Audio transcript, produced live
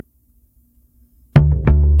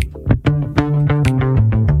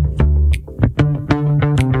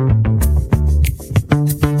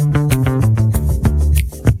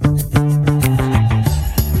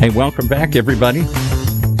welcome back, everybody.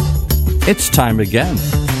 It's time again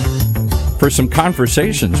for some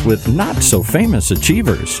conversations with not-so-famous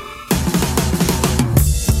achievers.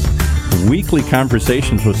 Weekly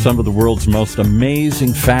conversations with some of the world's most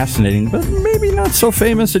amazing, fascinating, but maybe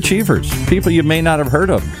not-so-famous achievers. People you may not have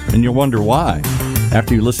heard of, and you'll wonder why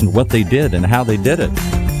after you listen to what they did and how they did it,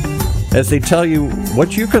 as they tell you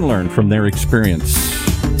what you can learn from their experience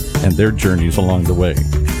and their journeys along the way.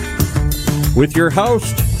 With your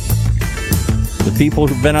host, the people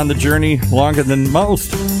who've been on the journey longer than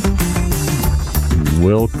most,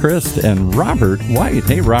 Will Christ and Robert White.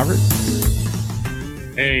 Hey, Robert.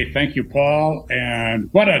 Hey, thank you, Paul. And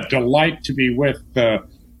what a delight to be with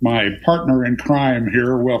my partner in crime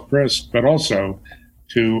here, Will Christ, but also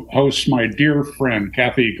to host my dear friend,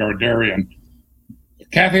 Kathy Gardarian.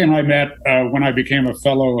 Kathy and I met when I became a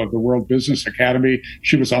fellow of the World Business Academy.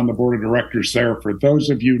 She was on the board of directors there. For those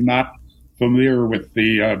of you not familiar with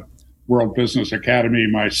the World Business Academy,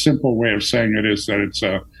 my simple way of saying it is that it's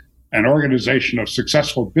an organization of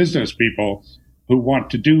successful business people who want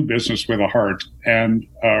to do business with a heart and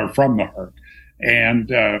from the heart.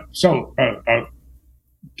 And so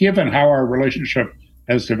given how our relationship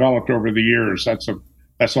has developed over the years,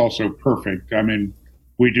 that's also perfect. I mean,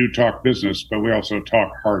 we do talk business, but we also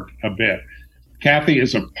talk heart a bit. Kathy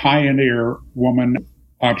is a pioneer woman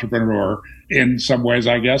entrepreneur in some ways,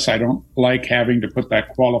 I guess. I don't like having to put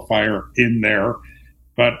that qualifier in there,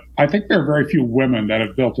 but I think there are very few women that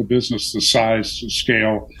have built a business the size, the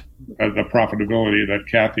scale, the profitability that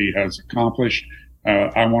Kathy has accomplished.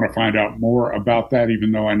 I want to find out more about that,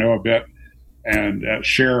 even though I know a bit, and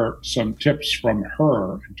share some tips from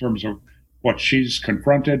her in terms of what she's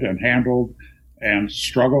confronted and handled and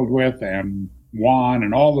struggled with and won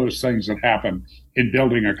and all those things that happen in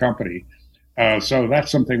building a company. So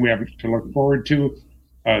that's something we have to look forward to.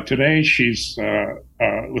 Today, she's,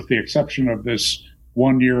 with the exception of this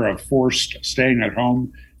 1 year of forced staying at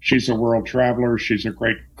home, she's a world traveler. She's a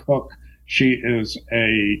great cook. She is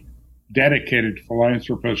a dedicated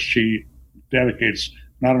philanthropist. She dedicates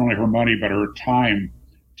not only her money, but her time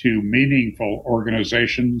to meaningful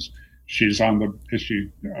organizations. She's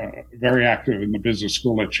very active in the business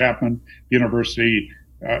school at Chapman University.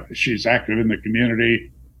 She's active in the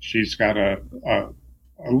community. She's got a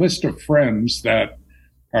list of friends that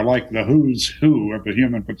are like the who's who of the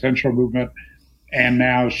human potential movement. And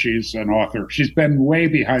now she's an author. She's been way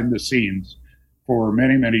behind the scenes for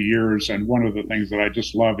many, many years. And one of the things that I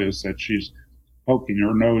just love is that she's poking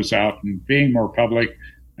her nose out and being more public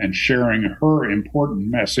and sharing her important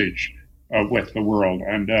message with the world.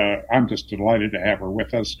 And I'm just delighted to have her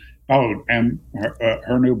with us. Oh, and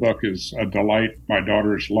her new book is a delight. My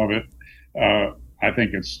daughters love it. I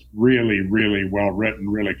think it's really, really well written,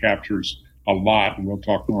 really captures a lot. And we'll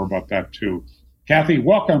talk more about that too. Kathy,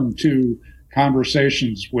 welcome to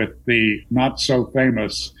Conversations with the Not So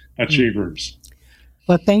Famous Achievers.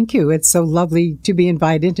 Well, thank you. It's so lovely to be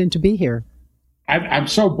invited and to be here. I'm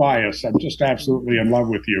so biased. I'm just absolutely in love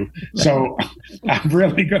with you. So I'm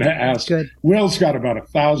really going to ask. Good. Will's got about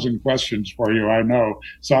 1,000 questions for you, I know.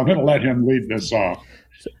 So I'm going to let him lead this off.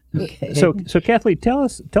 Okay. So Kathleen, tell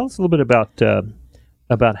us a little bit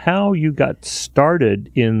about how you got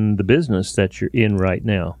started in the business that you're in right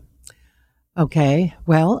now. Okay.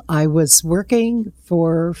 Well, I was working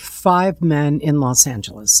for 5 men in Los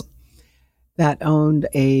Angeles that owned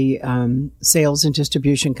a sales and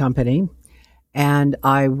distribution company. And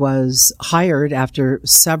I was hired after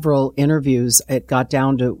several interviews. It got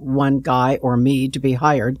down to one guy or me to be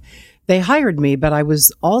hired. They hired me, but I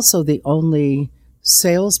was also the only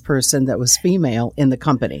salesperson that was female in the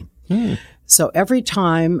company. So every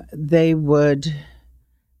time they would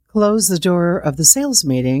close the door of the sales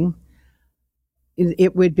meeting,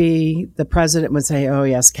 it would be the president would say, "Oh,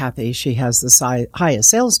 yes, Kathy, she has the highest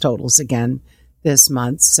sales totals again this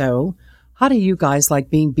month. So how do you guys like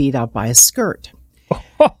being beat up by a skirt?"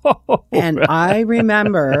 And I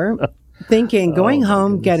remember thinking, going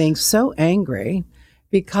home, getting so angry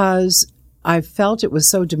because I felt it was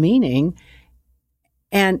so demeaning.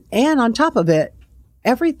 And on top of it,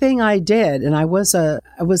 everything I did, and I was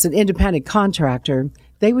an independent contractor,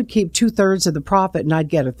 they would keep 2/3 of the profit and I'd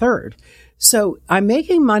get 1/3. So I'm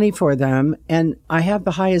making money for them and I have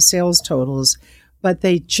the highest sales totals, but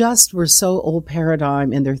they just were so old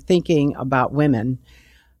paradigm in their thinking about women.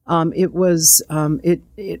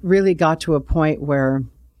 It really got to a point where,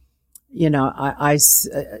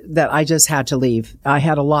 that I just had to leave. I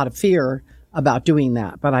had a lot of fear about doing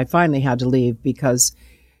that, but I finally had to leave because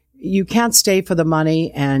you can't stay for the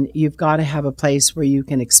money and you've got to have a place where you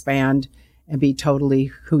can expand and be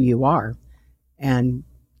totally who you are. And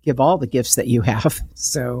give all the gifts that you have.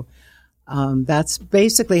 So that's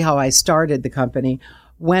basically how I started the company.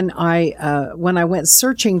 When I went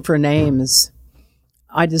searching for names,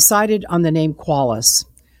 I decided on the name Qualis,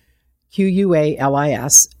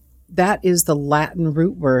 Qualis. That is the Latin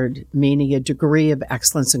root word meaning a degree of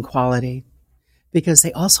excellence and quality, because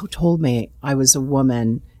they also told me I was a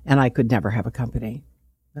woman and I could never have a company.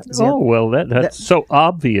 Oh, well, that's so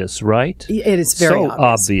obvious, right? It is very so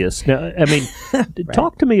obvious. Now, I mean, Right.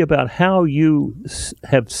 Talk to me about how you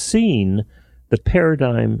have seen the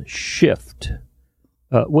paradigm shift.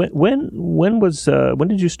 When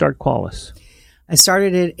did you start Qualis? I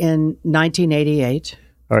started it in 1988.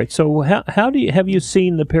 All right. So have you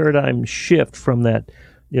seen the paradigm shift from that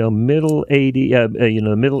middle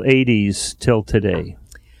 80s till today?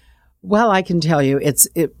 Well, I can tell you, it's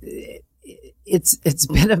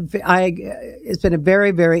been a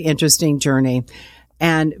very, very interesting journey.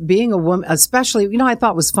 And being a woman, especially, I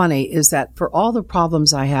thought was funny is that for all the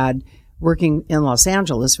problems I had working in Los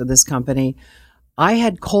Angeles for this company, I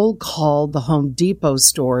had cold called the Home Depot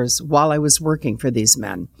stores while I was working for these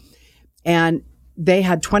men. And they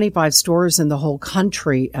had 25 stores in the whole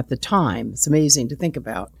country at the time. It's amazing to think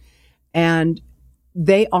about. And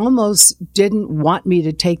they almost didn't want me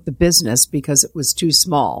to take the business because it was too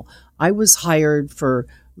small. I was hired for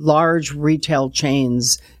large retail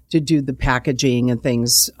chains to do the packaging and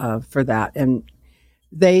things for that. And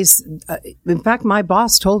in fact, my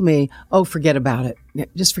boss told me, "Oh, forget about it.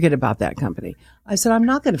 Just forget about that company." I said, "I'm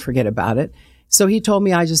not going to forget about it." So he told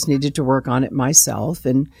me I just needed to work on it myself.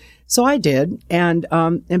 And so I did. And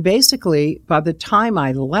basically, by the time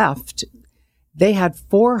I left, they had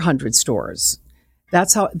 400 stores.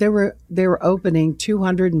 That's how they were opening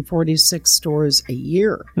 246 stores a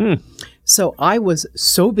year. So I was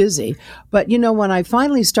so busy. But, when I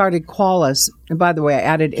finally started Qualis, and by the way, I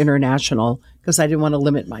added international because I didn't want to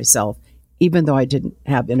limit myself, even though I didn't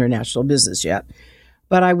have international business yet.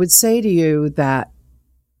 But I would say to you that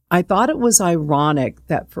I thought it was ironic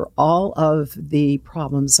that for all of the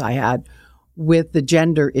problems I had with the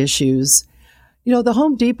gender issues, the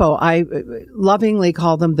Home Depot, I lovingly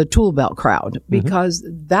call them the tool belt crowd, because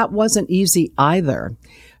that wasn't easy either.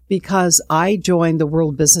 Because I joined the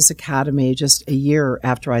World Business Academy just a year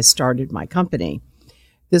after I started my company.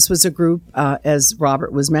 This was a group, as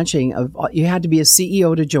Robert was mentioning, you had to be a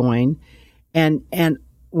CEO to join, and the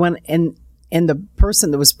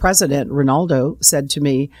person that was president, Ronaldo, said to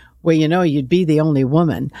me, "Well, you'd be the only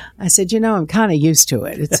woman." I said, "I'm kind of used to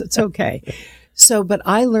it. It's okay." So, but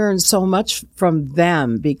I learned so much from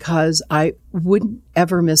them because I wouldn't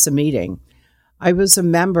ever miss a meeting. I was a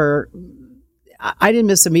member. I didn't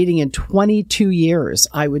miss a meeting in 22 years.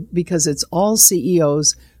 Because it's all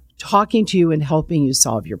CEOs talking to you and helping you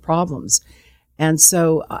solve your problems. And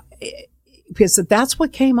so, because that's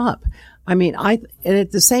what came up. I mean, and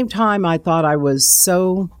at the same time, I thought I was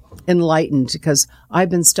so enlightened because I've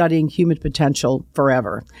been studying human potential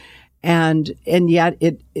forever. And yet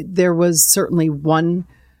there was certainly one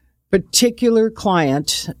particular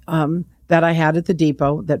client that I had at the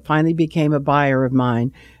depot that finally became a buyer of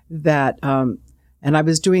mine and I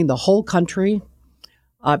was doing the whole country.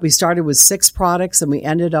 We started with 6 products and we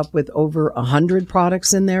ended up with over 100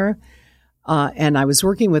 products in there. And I was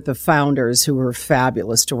working with the founders who were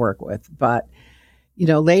fabulous to work with. But,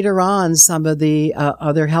 later on, some of the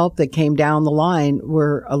other help that came down the line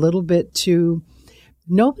were a little bit too,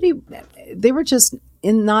 they were just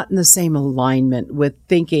not in the same alignment with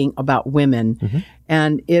thinking about women.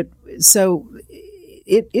 And it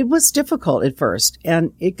was difficult at first.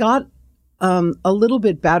 And it got a little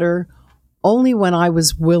bit better only when I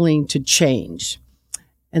was willing to change.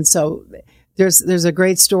 And so there's a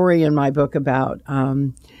great story in my book about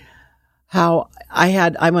how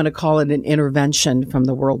I'm going to call it an intervention from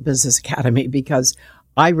the World Business Academy, because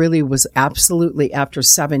I really was absolutely, after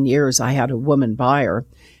 7 years, I had a woman buyer,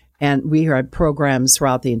 and we had programs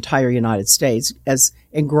throughout the entire United States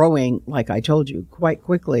and growing, like I told you, quite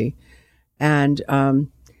quickly. And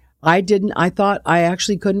I thought I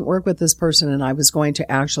actually couldn't work with this person and I was going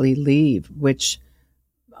to actually leave, which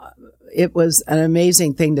it was an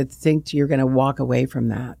amazing thing to think you're going to walk away from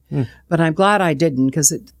that. But I'm glad I didn't,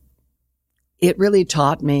 because it really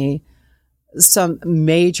taught me some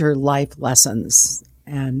major life lessons.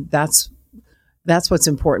 And that's what's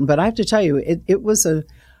important. But I have to tell you,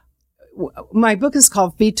 my book is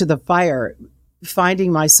called Feet to the Fire,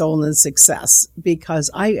 Finding My Soul in Success,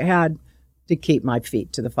 because I had to keep my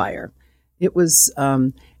feet to the fire. It was,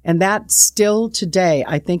 and that still today,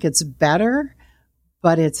 I think it's better,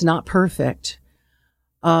 but it's not perfect.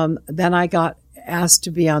 Then I got asked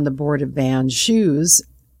to be on the board of Vans Shoes,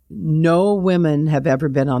 no women have ever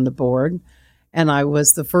been on the board. And I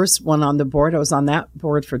was the first one on the board. I was on that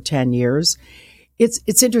board for 10 years.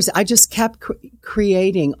 It's interesting. I just kept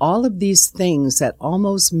creating all of these things that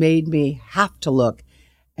almost made me have to look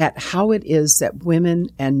at how it is that women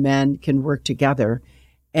and men can work together.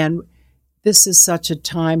 And this is such a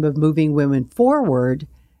time of moving women forward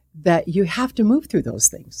that you have to move through those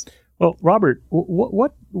things. Well, Robert,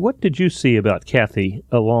 what did you see about Kathy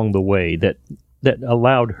along the way that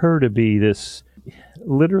allowed her to be this,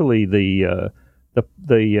 literally the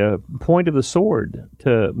point of the sword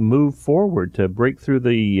to move forward, to break through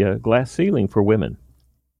the glass ceiling for women?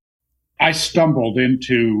 I stumbled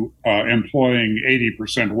into employing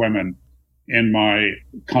 80% women in my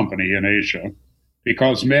company in Asia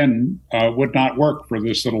because men would not work for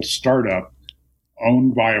this little startup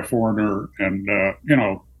owned by a foreigner and,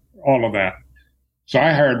 all of that. So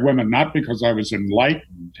I hired women not because I was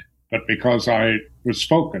enlightened, but because I was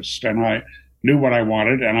focused and I knew what I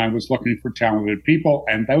wanted and I was looking for talented people.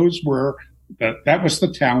 And that was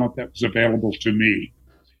the talent that was available to me.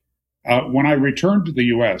 When I returned to the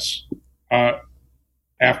U.S.,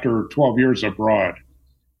 after 12 years abroad,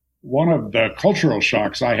 one of the cultural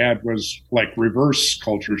shocks I had was like reverse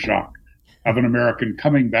culture shock of an American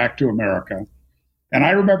coming back to America. And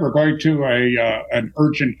I remember going to an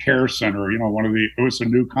urgent care center, it was a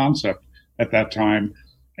new concept at that time,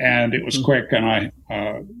 and it was quick. And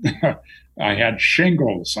I had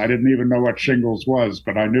shingles. I didn't even know what shingles was,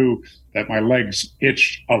 but I knew that my legs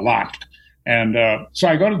itched a lot. And so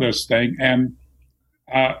I go to this thing, and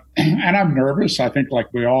I'm nervous, I think, like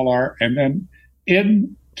we all are. And then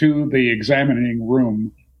into the examining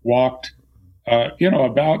room walked,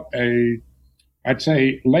 about I'd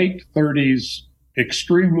say late 30s,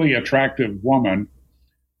 extremely attractive woman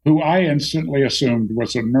who I instantly assumed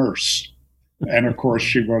was a nurse. And of course,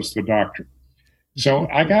 she was the doctor. So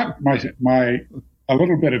I got a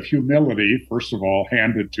little bit of humility, first of all,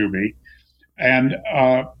 handed to me. And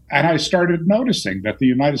I started noticing that the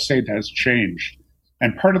United States has changed.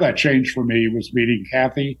 And part of that change for me was meeting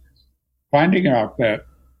Kathy, finding out that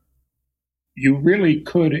you really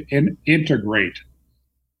could integrate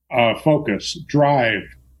focus, drive,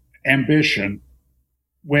 ambition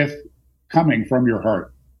with coming from your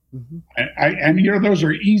heart. Mm-hmm. And those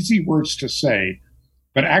are easy words to say,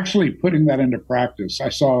 but actually putting that into practice. I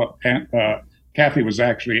saw Kathy was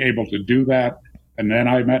actually able to do that. And then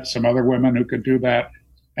I met some other women who could do that.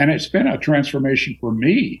 And it's been a transformation for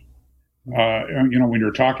me. When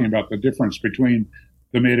you're talking about the difference between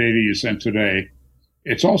the mid-'80s and today,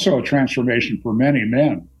 it's also a transformation for many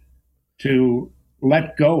men to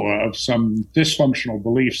let go of some dysfunctional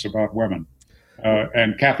beliefs about women.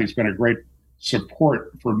 And Kathy's been a great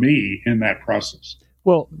support for me in that process.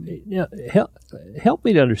 Well, help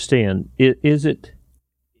me to understand. Is it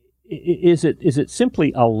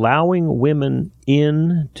simply allowing women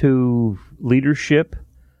into leadership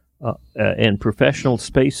and professional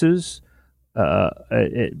spaces,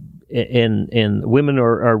 and women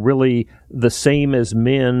are really the same as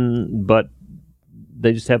men, but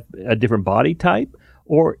they just have a different body type?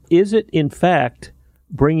 Or is it, in fact,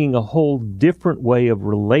 bringing a whole different way of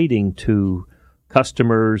relating to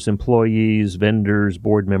customers, employees, vendors,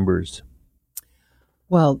 board members?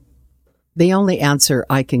 Well, the only answer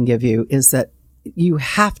I can give you is that you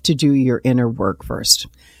have to do your inner work first,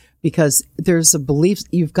 because there's a belief.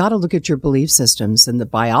 You've got to look at your belief systems and the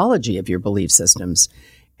biology of your belief systems.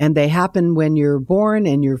 And they happen when you're born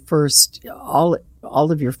and you're first, all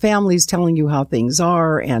of your family's telling you how things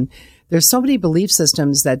are. And there's so many belief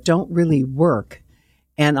systems that don't really work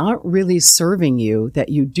and aren't really serving you, that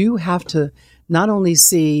you do have to not only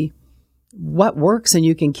see what works and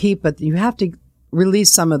you can keep, but you have to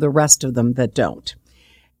release some of the rest of them that don't.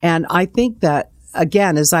 And I think that,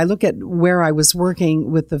 again, as I look at where I was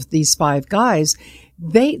working with these 5 guys,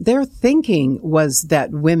 their thinking was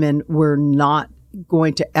that women were not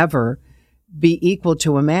going to ever be equal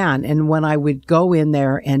to a man. And when I would go in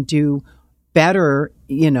there and do better,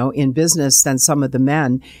 in business than some of the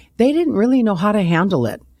men, they didn't really know how to handle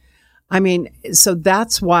it. I mean, so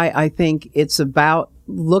that's why I think it's about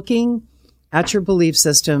looking at your belief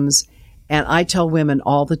systems. And I tell women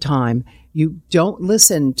all the time, you don't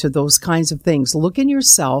listen to those kinds of things. Look in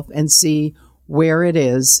yourself and see where it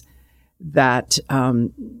is that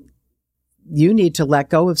you need to let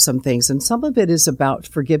go of some things. And some of it is about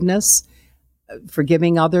forgiveness,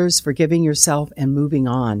 forgiving others, forgiving yourself, and moving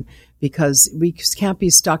on, because we can't be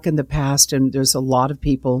stuck in the past. And there's a lot of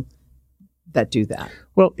people that do that.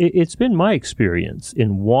 Well, it's been my experience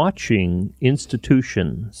in watching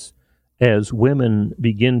institutions as women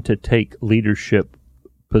begin to take leadership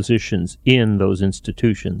positions in those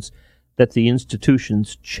institutions, that the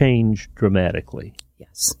institutions change dramatically.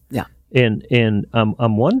 Yes. Yeah. And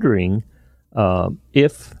I'm wondering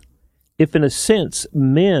if in a sense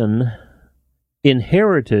men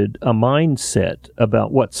inherited a mindset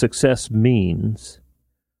about what success means,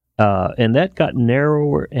 and that got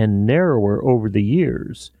narrower and narrower over the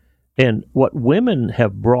years. And what women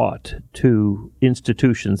have brought to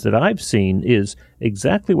institutions that I've seen is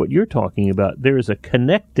exactly what you're talking about. There is a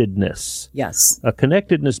connectedness. Yes. A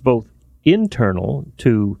connectedness both internal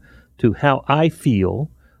to how I feel,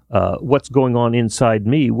 what's going on inside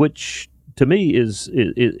me, which to me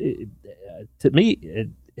it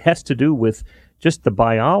has to do with just the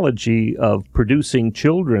biology of producing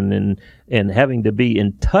children and having to be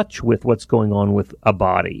in touch with what's going on with a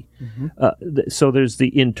body. Mm-hmm. So there's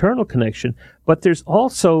the internal connection, but there's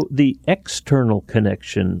also the external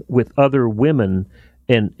connection with other women.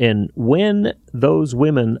 And when those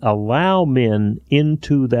women allow men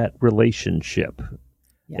into that relationship,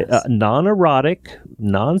 yes. Non-erotic,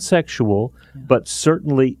 non-sexual, but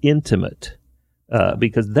certainly intimate,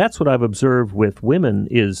 because that's what I've observed with women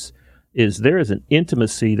is there is an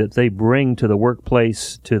intimacy that they bring to the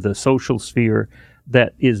workplace, to the social sphere,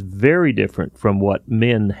 that is very different from what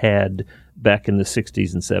men had back in the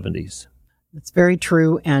 60s and 70s. That's very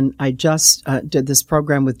true. And I just did this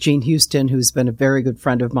program with Jean Houston, who's been a very good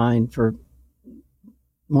friend of mine for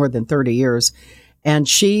more than 30 years. And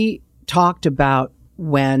she talked about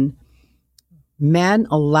when men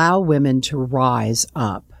allow women to rise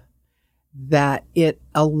up, that it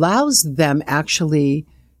allows them actually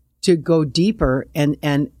to go deeper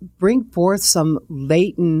and bring forth some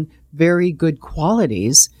latent, very good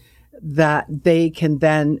qualities that they can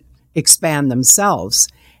then expand themselves.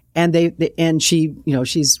 And and she,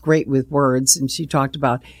 she's great with words, and she talked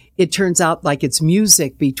about, it turns out like it's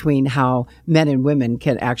music between how men and women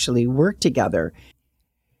can actually work together.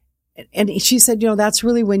 And she said, that's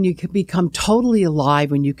really when you can become totally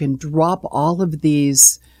alive, when you can drop all of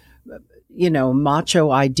these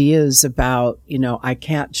macho ideas about, I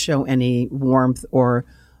can't show any warmth or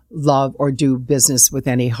love or do business with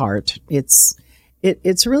any heart. It's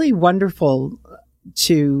really wonderful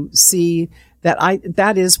to see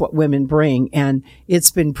that is what women bring. And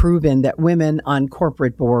it's been proven that women on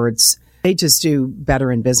corporate boards, they just do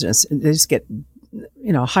better in business. They just get,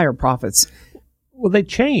 higher profits. Well, they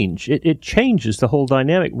change. It changes the whole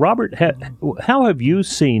dynamic. Robert, how have you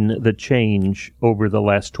seen the change over the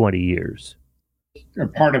last 20 years?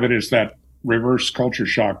 Part of it is that reverse culture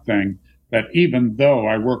shock thing, that even though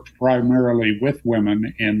I worked primarily with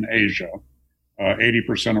women in Asia,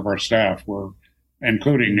 80% of our staff were,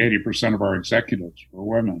 including 80% of our executives, were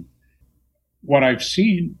women. What I've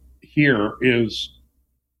seen here is,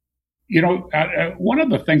 one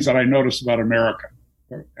of the things that I noticed about America,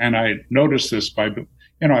 and I noticed this by,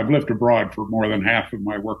 I've lived abroad for more than half of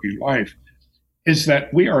my working life, is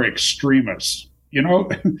that we are extremists. We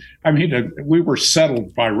were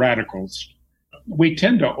settled by radicals. We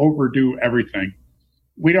tend to overdo everything.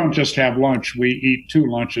 We don't just have lunch. We eat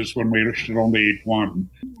 2 lunches when we should only eat 1.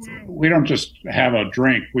 We don't just have a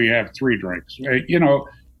drink. We have 3 drinks.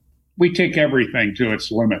 We take everything to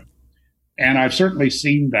its limit. And I've certainly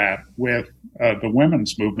seen that with the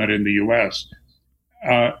women's movement in the U.S.,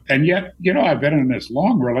 and yet, I've been in this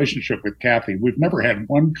long relationship with Kathy. We've never had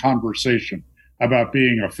one conversation about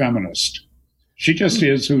being a feminist. She just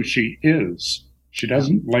is who she is. She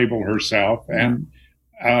doesn't label herself, and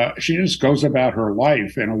she just goes about her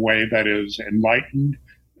life in a way that is enlightened,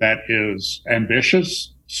 that is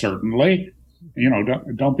ambitious, certainly.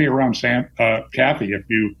 Don't be around Kathy if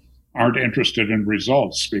you aren't interested in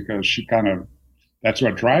results, because that's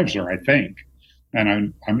what drives her, I think.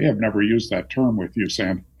 And I may have never used that term with you,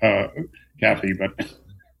 Kathy, but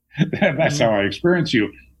that's how I experience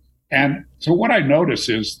you. And so what I notice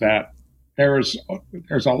is that there's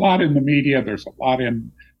a lot in the media, there's a lot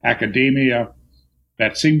in academia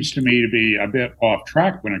that seems to me to be a bit off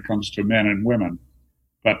track when it comes to men and women.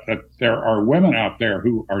 But that there are women out there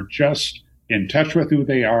who are just in touch with who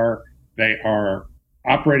they are. They are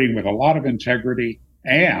operating with a lot of integrity,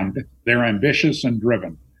 and they're ambitious and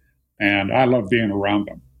driven. And I love being around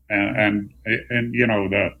them. And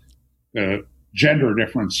the gender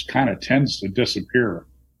difference kind of tends to disappear.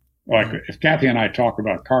 Like if Kathy and I talk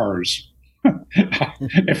about cars,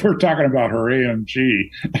 if we're talking about her AMG,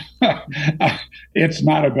 it's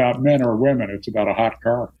not about men or women. It's about a hot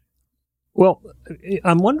car. Well,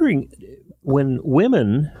 I'm wondering, when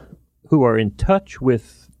women who are in touch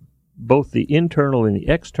with both the internal and the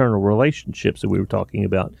external relationships that we were talking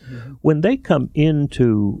about, when they come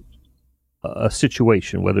into a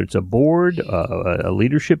situation, whether it's a board, a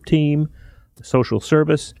leadership team, social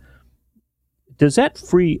service, does that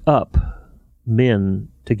free up men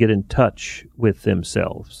to get in touch with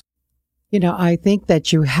themselves? I think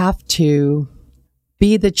that you have to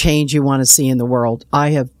be the change you want to see in the world.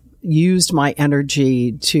 I have used my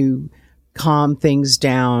energy to calm things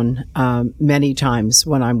down many times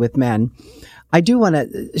when I'm with men. I do want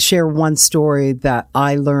to share one story that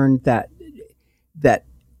I learned that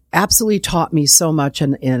absolutely taught me so much,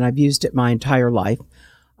 and I've used it my entire life.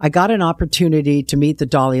 I got an opportunity to meet the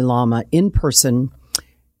Dalai Lama in person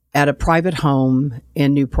at a private home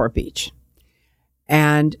in Newport Beach.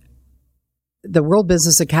 And the World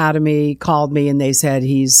Business Academy called me and they said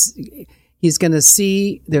he's going to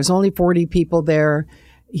see, there's only 40 people there.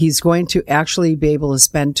 He's going to actually be able to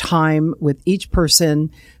spend time with each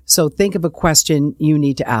person. So think of a question you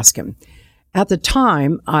need to ask him. At the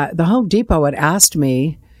time, the Home Depot had asked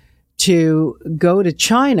me to go to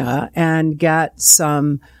China and get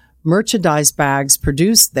some merchandise bags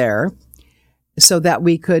produced there so that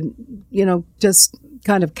we could, just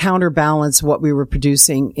kind of counterbalance what we were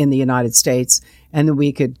producing in the United States, and then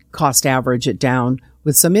we could cost average it down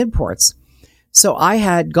with some imports. So I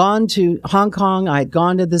had gone to Hong Kong. I had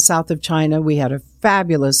gone to the south of China. We had a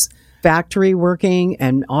fabulous factory working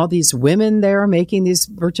and all these women there making these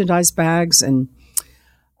merchandise bags. And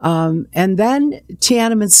then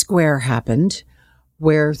Tiananmen Square happened,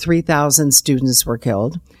 where 3,000 students were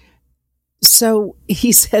killed. So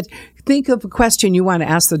he said, think of a question you want to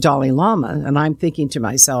ask the Dalai Lama. And I'm thinking to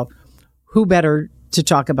myself, who better to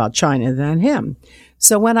talk about China than him?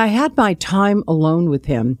 So when I had my time alone with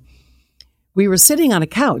him, we were sitting on a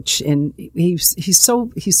couch, and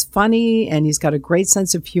he's funny, and he's got a great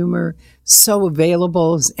sense of humor, so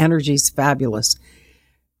available. His energy's fabulous.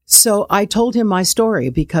 So I told him my story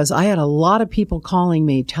because I had a lot of people calling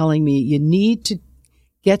me, telling me, you need to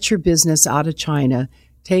get your business out of China,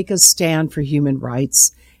 take a stand for human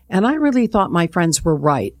rights. And I really thought my friends were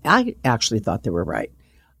right. I actually thought they were right.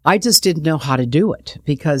 I just didn't know how to do it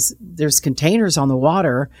because there's containers on the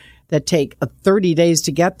water that take 30 days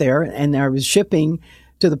to get there. And I was shipping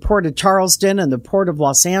to the port of Charleston and the port of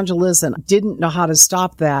Los Angeles, and didn't know how to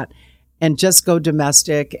stop that and just go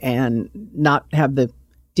domestic and not have the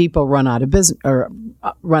depot run out of business or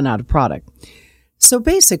run out of product. So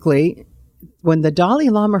basically, when the Dalai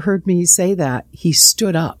Lama heard me say that, he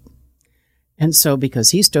stood up. And so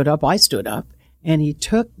because he stood up, I stood up, and he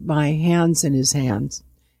took my hands in his hands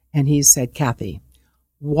and he said, Kathy,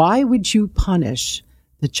 why would you punish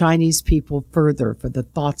the Chinese people further for the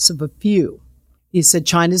thoughts of a few? He said,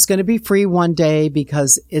 China's going to be free one day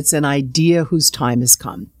because it's an idea whose time has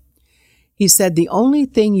come. He said, the only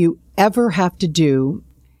thing you ever have to do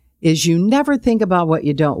is you never think about what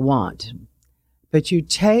you don't want, but you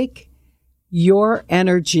take your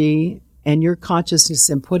energy and your consciousness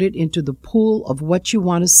and put it into the pool of what you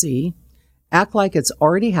want to see, act like it's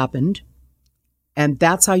already happened, and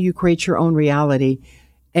that's how you create your own reality.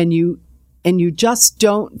 And you just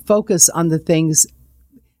don't focus on the things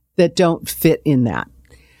that don't fit in that.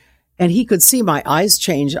 And he could see my eyes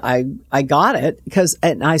change. I got it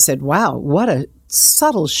and I said, wow, what a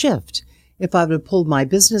subtle shift. If I would have pulled my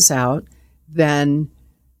business out, then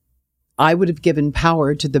I would have given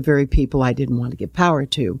power to the very people I didn't want to give power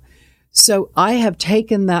to. So I have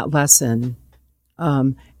taken that lesson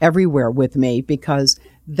everywhere with me because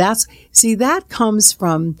that comes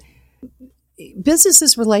from business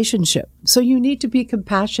is relationship. So you need to be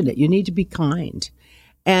compassionate. You need to be kind.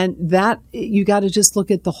 And that you got to just look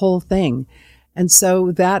at the whole thing. And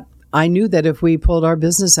so that I knew that if we pulled our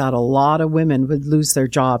business out, a lot of women would lose their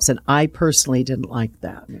jobs. And I personally didn't like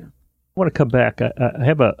that. Yeah. I want to come back. I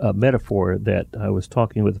have a metaphor that I was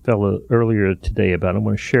talking with a fellow earlier today about. I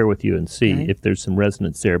want to share with you and see if there's some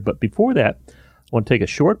resonance there. But before that, I want to take a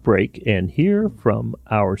short break and hear from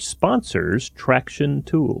our sponsors, Traction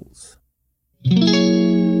Tools.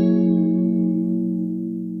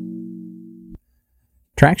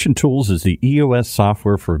 Traction Tools is the EOS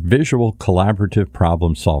software for visual collaborative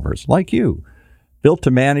problem solvers like you, built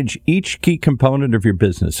to manage each key component of your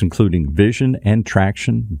business, including vision and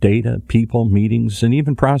traction, data, people, meetings, and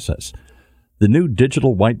even process. The new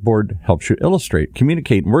digital whiteboard helps you illustrate,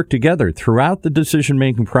 communicate, and work together throughout the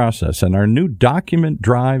decision-making process, and our new document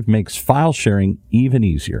drive makes file sharing even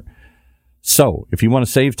easier. So, if you want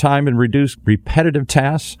to save time and reduce repetitive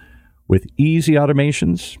tasks with easy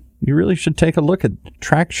automations, you really should take a look at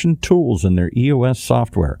Traction Tools and their EOS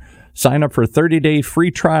software. Sign up for a 30-day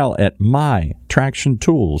free trial at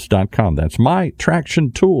mytractiontools.com. That's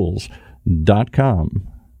mytractiontools.com.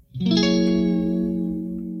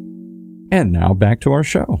 And now back to our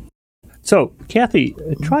show. So, Kathy,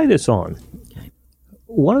 try this on.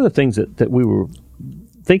 One of the things that we were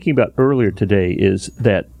thinking about earlier today is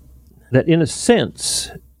that in a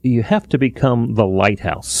sense, you have to become the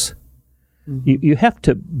lighthouse. You have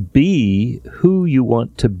to be who you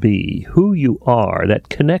want to be, who you are, that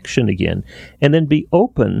connection again, and then be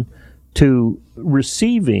open to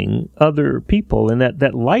receiving other people. And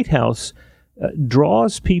that lighthouse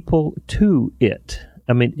draws people to it.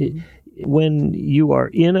 I mean, when you are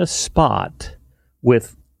in a spot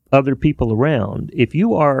with other people around, if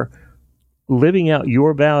you are living out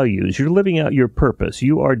your values, you're living out your purpose,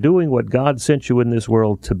 you are doing what God sent you in this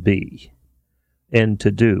world to be and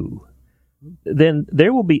to do, then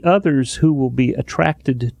there will be others who will be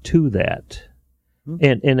attracted to that.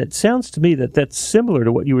 And it sounds to me that that's similar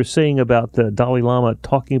to what you were saying about the Dalai Lama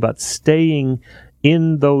talking about staying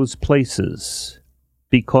in those places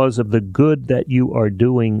because of the good that you are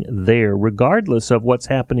doing there, regardless of what's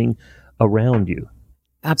happening around you.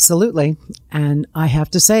 Absolutely. And I have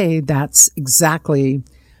to say that's exactly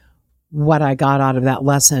what I got out of that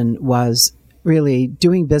lesson, was really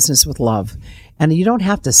doing business with love. And you don't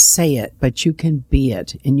have to say it, but you can be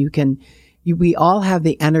it. And we all have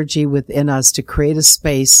the energy within us to create a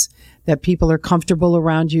space that people are comfortable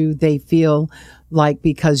around you. They feel like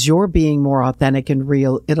because you're being more authentic and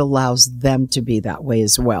real, it allows them to be that way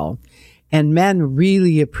as well. And men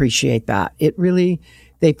really appreciate that.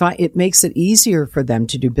 They find it makes it easier for them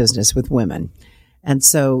to do business with women. And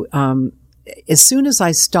so, as soon as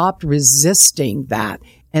I stopped resisting that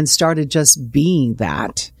and started just being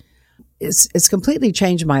that, it's completely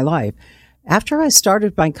changed my life. After I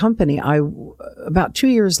started my company, about 2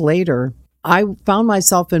 years later, I found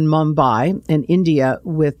myself in Mumbai in India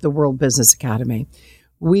with the World Business Academy.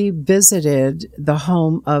 We visited the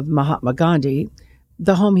home of Mahatma Gandhi,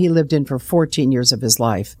 the home he lived in for 14 years of his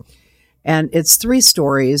life. And it's 3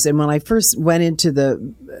 stories. And when I first went into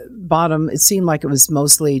the bottom, it seemed like it was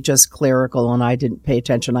mostly just clerical, and I didn't pay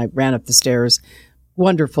attention. I ran up the stairs.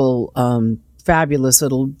 Wonderful, fabulous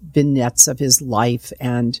little vignettes of his life.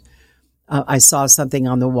 And I saw something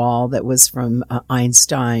on the wall that was from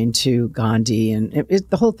Einstein to Gandhi, and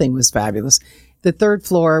the whole thing was fabulous. The 3rd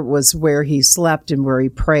floor was where he slept and where he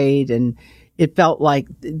prayed, and it felt like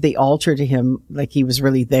the altar to him, like he was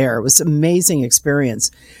really there. It was an amazing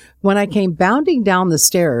experience. When I came bounding down the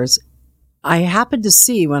stairs, I happened to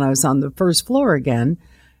see, when I was on the 1st floor again,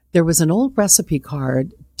 there was an old recipe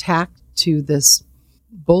card tacked to this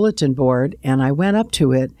bulletin board, and I went up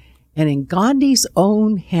to it, and in Gandhi's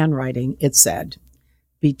own handwriting, it said,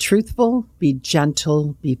 "Be truthful, be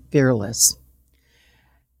gentle, be fearless."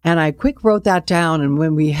 And I quick wrote that down, and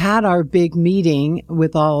when we had our big meeting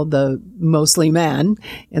with all the mostly men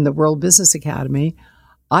in the World Business Academy,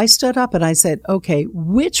 I stood up and I said, okay,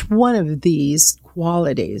 which one of these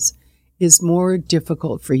qualities is more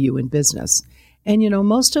difficult for you in business? And,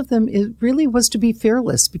 most of them, it really was to be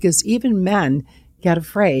fearless, because even men get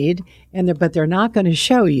afraid, but they're not going to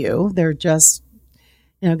show you. They're just,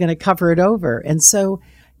 going to cover it over. And so,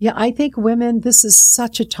 I think women, this is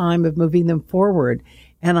such a time of moving them forward.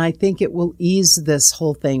 And I think it will ease this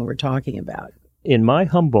whole thing we're talking about. In my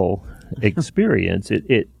humble experience,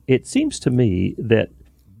 it seems to me that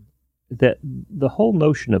the whole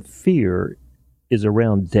notion of fear is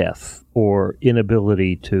around death or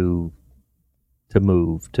inability to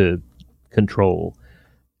move, to control.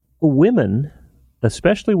 Women,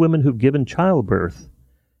 especially women who've given childbirth,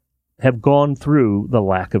 have gone through the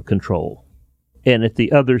lack of control. And at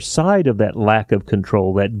the other side of that lack of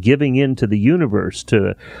control, that giving in to the universe,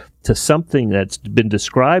 to something that's been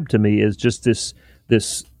described to me as just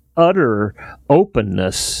this utter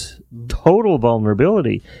openness, total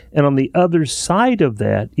vulnerability. And on the other side of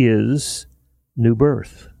that is new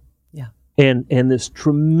birth. Yeah. And this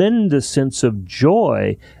tremendous sense of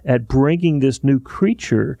joy at bringing this new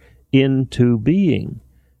creature into being.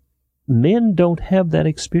 Men don't have that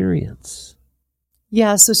experience.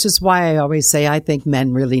 Yes, this is why I always say I think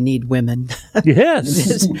men really need women.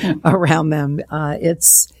 Yes. around them. And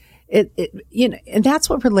that's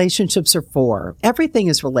what relationships are for. Everything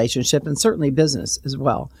is relationship, and certainly business as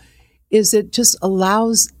well. Is it just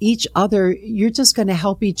allows each other, you're just going to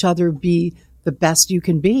help each other be the best you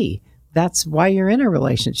can be. That's why you're in a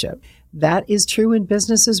relationship. That is true in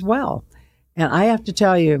business as well. And I have to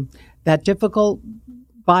tell you, that difficult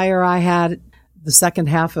buyer I had the second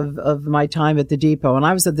half of my time at the depot, and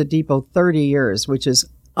I was at the depot 30 years, which is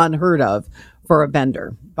unheard of for a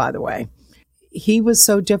vendor, by the way. He was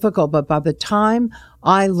so difficult, but by the time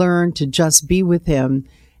I learned to just be with him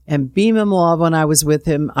and beam him love when I was with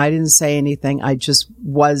him, I didn't say anything. I just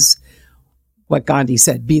was what Gandhi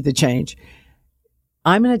said, be the change.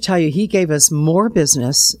 I'm going to tell you, he gave us more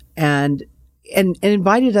business and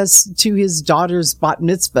invited us to his daughter's bat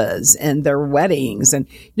mitzvahs and their weddings. And,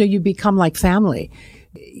 you become like family.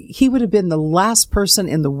 He would have been the last person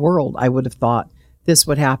in the world, I would have thought, this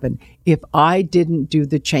would happen if I didn't do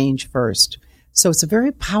the change first. So it's a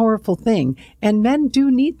very powerful thing, and men do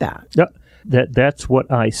need that. Yeah, that's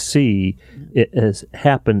what I see it has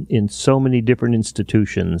happened in so many different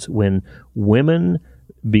institutions when women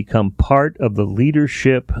become part of the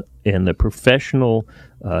leadership and the professional,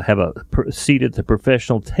 have a seat at the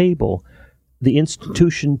professional table. The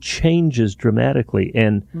institution changes dramatically,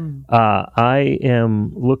 and I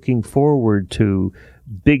am looking forward to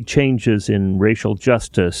big changes in racial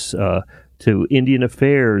justice, to Indian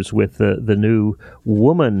affairs with the new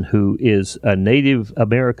woman who is a Native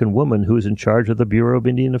American woman who is in charge of the Bureau of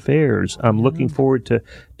Indian Affairs. I'm looking forward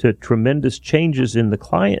to tremendous changes in the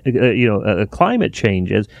climate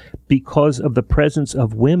change because of the presence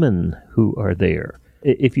of women who are there.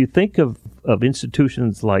 If you think of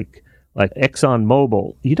institutions like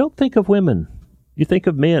ExxonMobil, you don't think of women. You think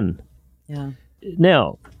of men. Yeah.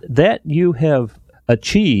 Now, that you have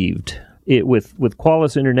achieved it with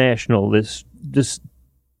Qualis International, this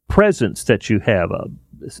presence that you have, a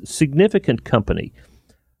significant company.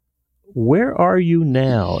 Where are you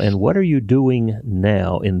now, and what are you doing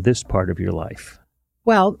now in this part of your life?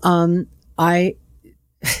 Well, I've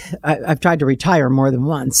tried to retire more than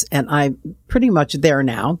once, and I'm pretty much there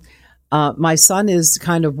now. My son is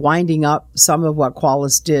kind of winding up some of what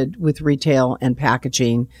Qualis did with retail and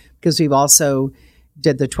packaging, because we've also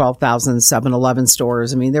did the 12,000 7-Eleven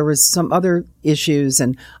stores. I mean, there was some other issues,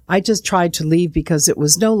 and I just tried to leave because it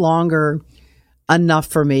was no longer enough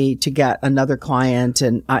for me to get another client.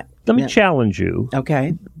 And let me challenge you.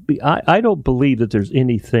 Okay. I don't believe that there's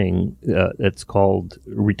anything that's called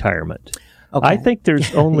retirement. Okay. I think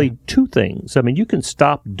there's only two things. I mean, you can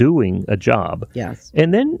stop doing a job. Yes.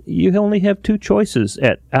 And then you only have two choices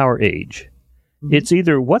at our age. Mm-hmm. It's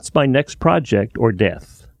either what's my next project or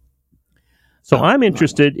death. So I'm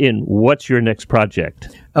interested in what's your next project.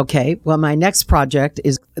 Okay. Well, my next project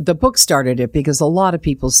is, the book started it because a lot of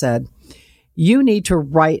people said, you need to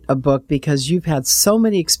write a book because you've had so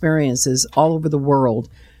many experiences all over the world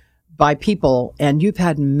by people, and you've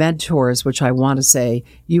had mentors, which I want to say,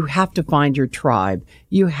 you have to find your tribe.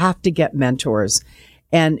 You have to get mentors.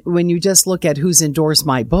 And when you just look at who's endorsed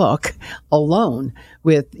my book alone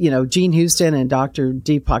with, Jean Houston and Dr.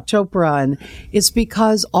 Deepak Chopra, and it's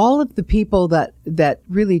because all of the people that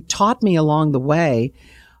really taught me along the way,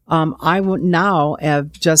 I now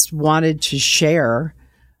have just wanted to share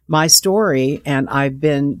my story. And I've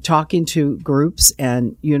been talking to groups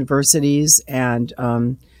and universities, and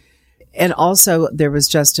also there was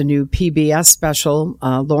just a new PBS special,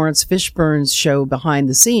 Lawrence Fishburne's show Behind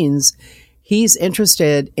the Scenes. He's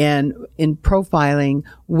interested in profiling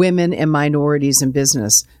women and minorities in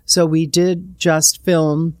business. So we did just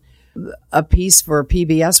film a piece for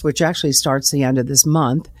PBS, which actually starts the end of this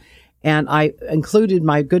month. And I included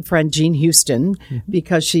my good friend Jean Houston,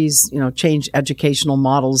 because she's, changed educational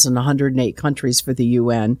models in 108 countries for the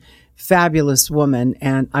UN. Fabulous woman.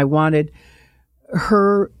 And I wanted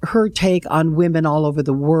her take on women all over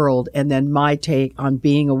the world, and then my take on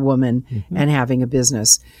being a woman and having a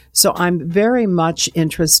business. So I'm very much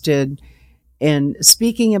interested in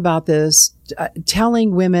speaking about this,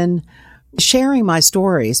 telling women, sharing my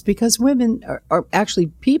stories, because women are actually,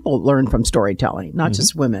 people learn from storytelling, not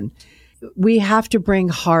just women. We have to bring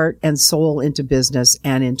heart and soul into business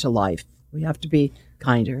and into life. We have to be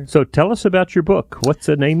kinder. So tell us about your book. What's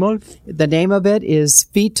the name of? The name of it is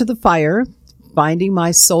Feet to the Fire: Finding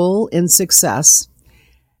My Soul in Success.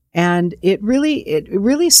 And it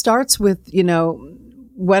really starts with,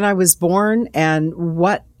 when I was born and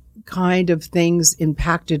what kind of things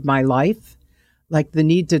impacted my life, like the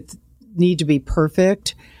need to be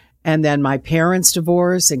perfect. And then my parents'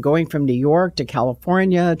 divorce and going from New York to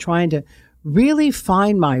California, trying to really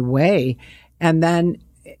find my way. And then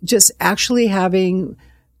just actually having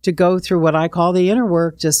to go through what I call the inner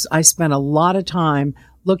work. I spent a lot of time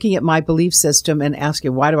looking at my belief system and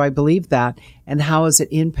asking, why do I believe that? And how is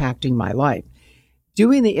it impacting my life?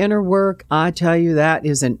 Doing the inner work, I tell you, that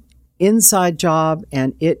is an inside job,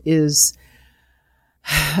 and it's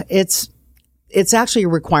actually a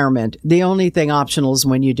requirement. The only thing optional is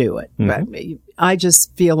when you do it. But I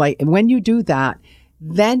just feel like when you do that,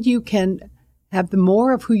 then you can have the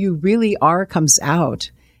more of who you really are comes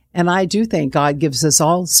out. And I do think God gives us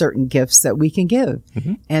all certain gifts that we can give.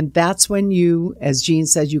 And that's when you, as Jean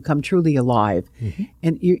says, you come truly alive.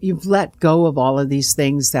 And you've let go of all of these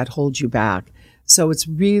things that hold you back. So it's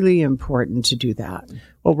really important to do that.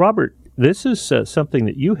 Well, Robert, this is something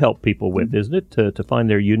that you help people with, isn't it? To find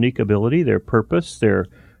their unique ability, their purpose, their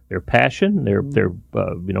passion, their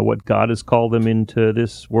what God has called them into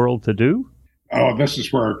this world to do. Oh, this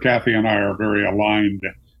is where Kathy and I are very aligned,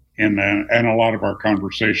 and a lot of our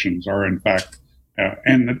conversations are, in fact,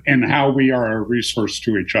 and how we are a resource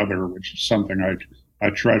to each other, which is something I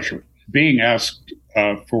treasure. Being asked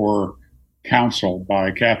for counsel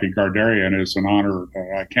by Kathy Gardarian is an honor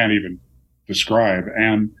that I can't even describe,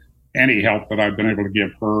 and any help that I've been able to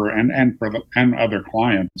give her and other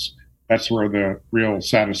clients, that's where the real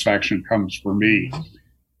satisfaction comes for me.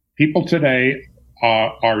 People today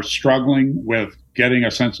are struggling with getting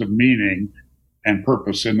a sense of meaning and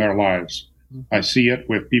purpose in their lives. I see it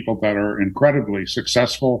with people that are incredibly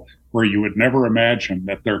successful, where you would never imagine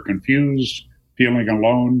that they're confused, feeling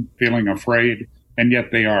alone, feeling afraid, and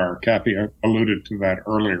yet they are. Kathy alluded to that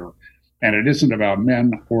earlier. And it isn't about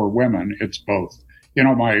men or women, it's both. You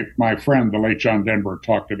know, my friend, the late John Denver,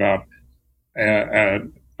 talked about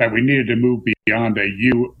that we needed to move beyond a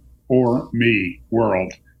you or me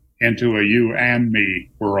world into a you and me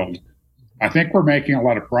world. I think we're making a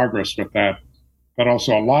lot of progress with that, but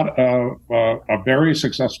also a lot of very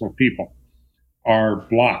successful people are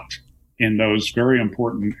blocked in those very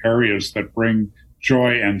important areas that bring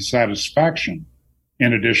joy and satisfaction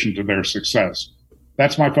in addition to their success.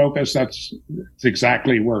 That's my focus. That's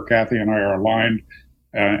exactly where Kathy and I are aligned,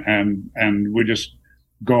 and we just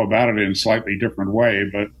go about it in a slightly different way.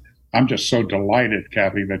 But I'm just so delighted,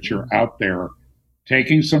 Kathy, that you're out there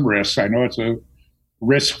taking some risks. I know it's a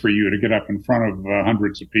risk for you to get up in front of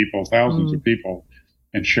hundreds of people, thousands of people,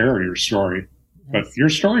 and share your story. But your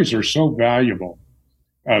stories are so valuable,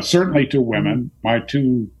 certainly to women. My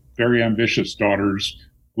two very ambitious daughters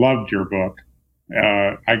loved your book.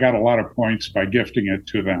 I got a lot of points by gifting it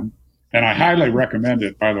to them. And I highly recommend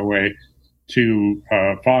it, by the way, to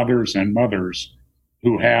fathers and mothers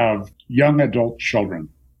who have young adult children.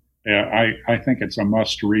 I think it's a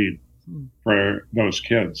must read for those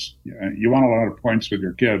kids. You want a lot of points with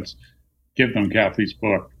your kids, give them Kathy's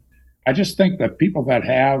book. I just think that people that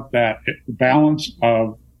have that balance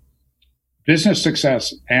of business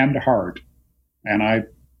success and heart, and I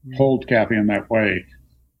hold Kathy in that way,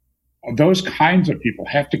 those kinds of people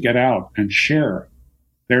have to get out and share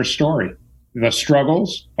their story, the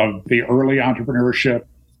struggles of the early entrepreneurship,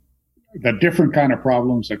 the different kind of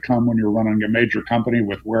problems that come when you're running a major company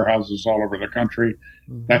with warehouses all over the country.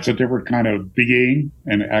 That's a different kind of being.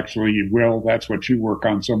 And actually, that's what you work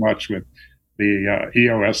on so much with the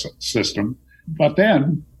EOS system. But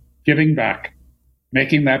then giving back,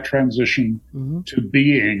 making that transition to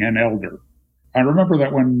being an elder. I remember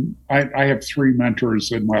that when I have three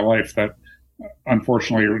mentors in my life that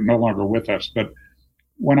unfortunately are no longer with us. But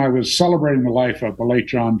when I was celebrating the life of the late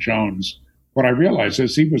John Jones, what I realized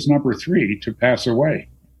is he was number 3 to pass away.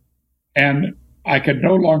 And I could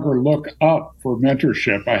no longer look up for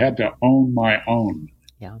mentorship. I had to own my own.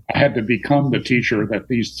 Yeah. I had to become the teacher that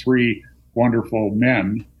these 3 wonderful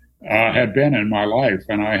men had been in my life,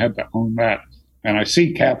 and I had to own that. And I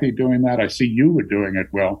see Kathy doing that. I see you doing it,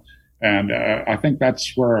 Will. And I think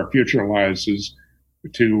that's where our future lies, is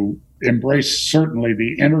to embrace certainly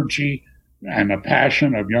the energy and the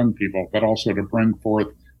passion of young people, but also to bring forth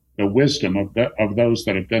the wisdom of those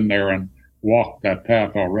that have been there and walked that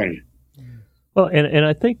path already. Well, and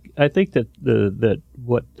I think that that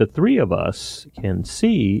what the 3 of us can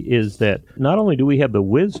see is that not only do we have the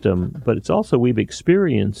wisdom, but it's also we've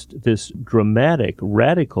experienced this dramatic,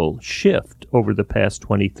 radical shift over the past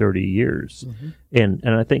 20, 30 years. And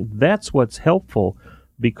I think that's what's helpful,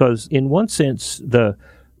 because in one sense, the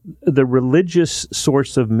religious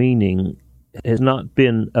source of meaning has not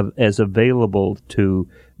been as available to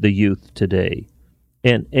the youth today.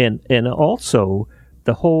 And also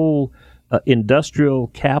the whole industrial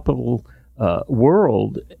capital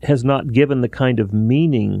world has not given the kind of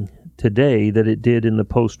meaning today that it did in the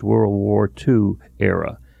post-World War II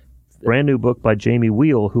era. Brand new book by Jamie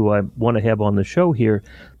Wheel, who I want to have on the show here,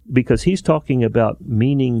 because he's talking about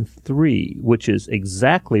meaning 3, which is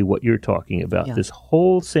exactly what you're talking about. Yeah. This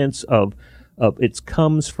whole sense of it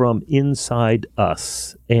comes from inside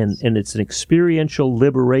us, and it's an experiential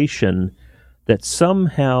liberation that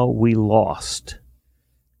somehow we lost.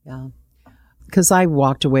 Yeah. Because I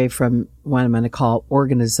walked away from what I'm going to call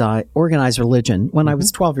organized religion when I was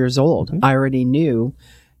 12 years old. I already knew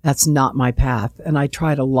that's not my path, and I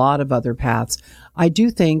tried a lot of other paths. I do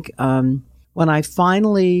think when I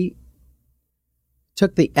finally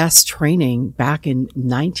took the S training back in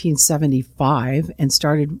 1975 and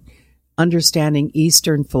started understanding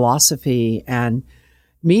Eastern philosophy and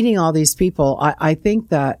meeting all these people, I think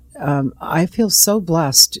that I feel so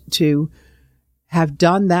blessed to have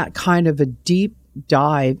done that kind of a deep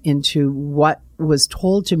dive into what was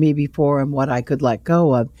told to me before and what I could let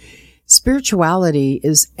go of. Spirituality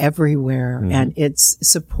is everywhere, and it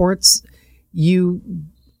supports you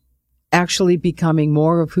actually becoming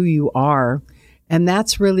more of who you are. And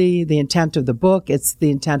that's really the intent of the book. It's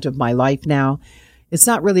the intent of my life now. It's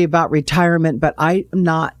not really about retirement, but I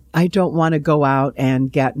don't want to go out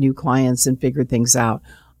and get new clients and figure things out.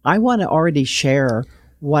 I want to already share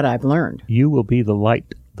what I've learned. You will be the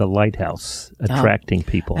lighthouse attracting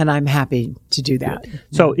people. And I'm happy to do that.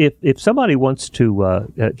 So if somebody wants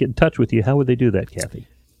to get in touch with you, how would they do that, Kathy?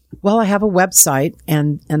 Well, I have a website,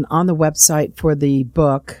 and on the website for the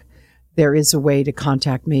book, there is a way to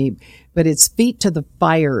contact me, but it's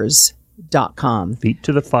feettothefires.com.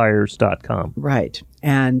 Feettothefires.com. Right.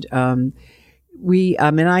 And and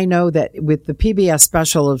I know that with the PBS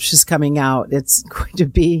special, which is coming out, it's going to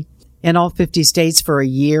be in all 50 states for a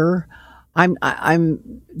year.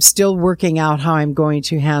 I'm still working out how I'm going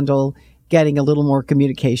to handle getting a little more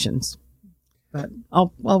communications, but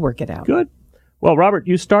I'll work it out. Good. Well, Robert,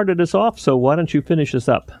 you started us off, so why don't you finish us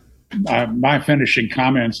up? My finishing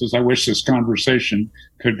comments is I wish this conversation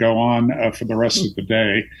could go on for the rest of the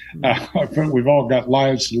day. But we've all got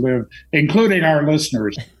lives to live, including our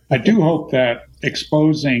listeners. I do hope that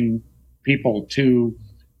exposing people to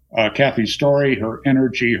Kathy's story, her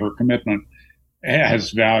energy, her commitment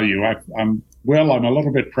has value. I'm a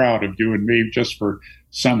little bit proud of you and me just for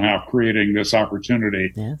somehow creating this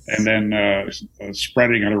opportunity, yes, and then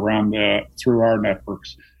spreading it around through our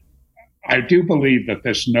networks. I do believe that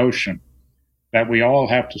this notion that we all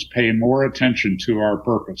have to pay more attention to our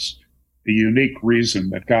purpose, the unique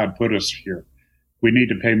reason that God put us here. We need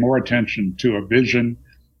to pay more attention to a vision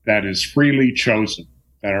that is freely chosen,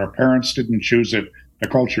 that our parents didn't choose it, the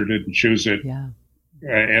culture didn't choose it. Yeah.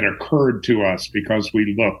 It occurred to us because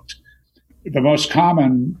we looked. The most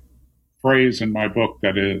common phrase in my book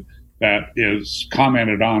that is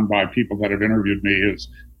commented on by people that have interviewed me is,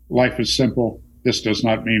 life is simple. This does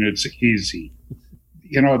not mean it's easy.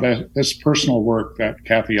 You know, this personal work that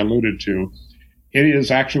Kathy alluded to, it is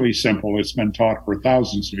actually simple. It's been taught for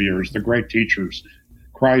thousands of years. The great teachers,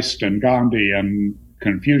 Christ and Gandhi and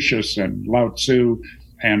Confucius and Lao Tzu,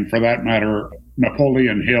 and for that matter,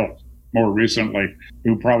 Napoleon Hill, more recently,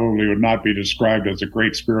 who probably would not be described as a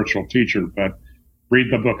great spiritual teacher, but read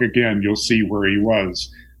the book again, you'll see where he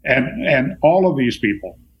was. And all of these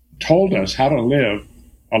people told us how to live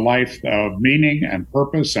a life of meaning and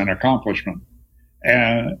purpose and accomplishment.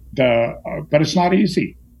 But it's not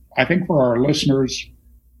easy. I think for our listeners,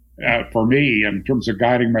 for me, in terms of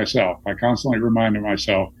guiding myself, I constantly remind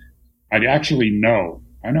myself, I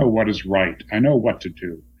know what is right. I know what to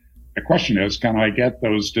do. The question is, can I get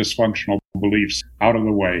those dysfunctional beliefs out of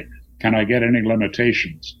the way? Can I get any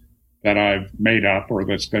limitations that I've made up or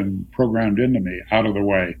that's been programmed into me out of the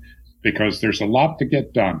way? Because there's a lot to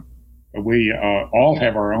get done. We all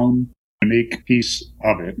have our own unique piece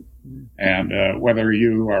of it. And whether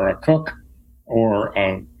you are a cook or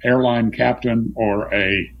an airline captain or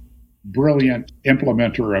a brilliant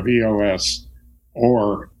implementer of EOS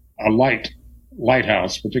or a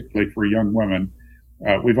lighthouse, particularly for young women,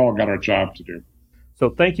 we've all got our job to do. So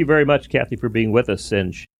thank you very much, Kathy, for being with us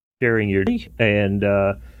and sharing your journey. And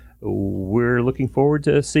we're looking forward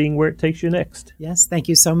to seeing where it takes you next. Yes, thank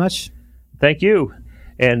you so much. Thank you.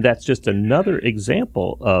 And that's just another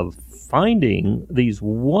example of finding these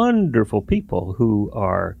wonderful people who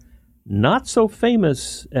are not so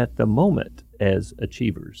famous at the moment as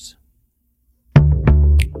achievers.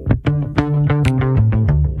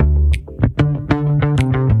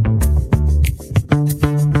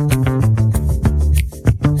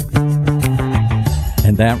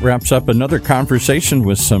 And that wraps up another conversation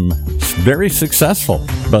with some very successful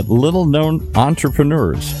but little-known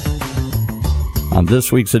entrepreneurs on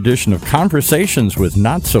this week's edition of Conversations with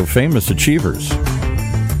Not-So-Famous Achievers.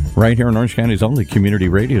 Right here on Orange County's only community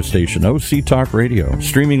radio station, OC Talk Radio,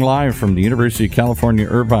 streaming live from the University of California,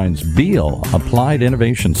 Irvine's Beale Applied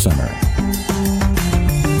Innovation Center.